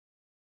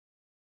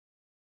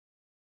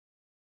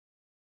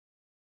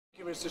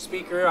Thank you, Mr.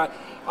 Speaker.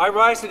 I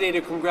rise today to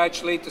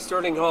congratulate the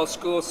Sterling Hall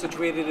School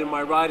situated in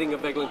my riding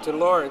of Eglinton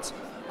Lawrence.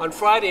 On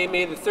Friday,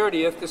 May the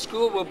 30th, the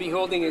school will be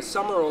holding a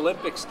Summer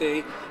Olympics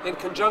Day in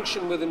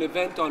conjunction with an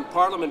event on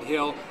Parliament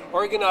Hill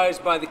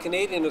organized by the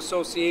Canadian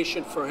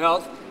Association for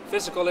Health,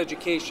 Physical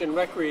Education,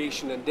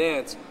 Recreation and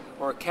Dance,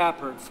 or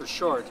CAPHERD for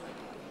short.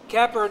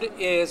 CAPHERD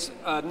is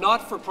a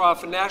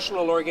not-for-profit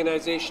national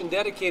organization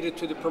dedicated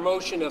to the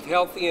promotion of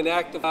healthy and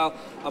active life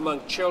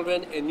among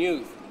children and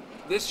youth.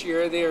 This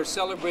year, they are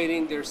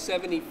celebrating their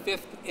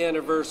 75th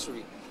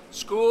anniversary.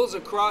 Schools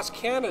across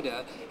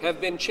Canada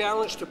have been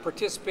challenged to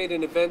participate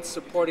in events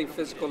supporting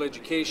physical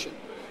education.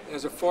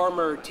 As a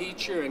former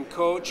teacher and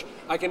coach,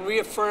 I can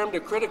reaffirm the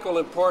critical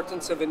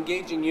importance of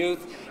engaging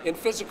youth in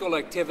physical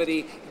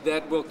activity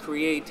that will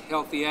create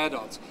healthy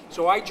adults.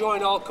 So I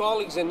join all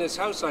colleagues in this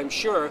House, I'm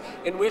sure,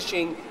 in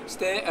wishing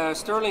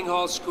Sterling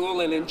Hall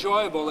School an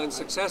enjoyable and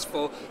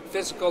successful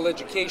Physical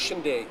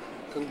Education Day.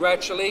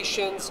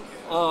 Congratulations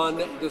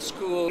on the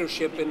school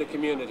leadership in the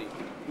community.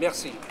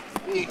 Merci.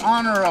 The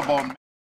Honourable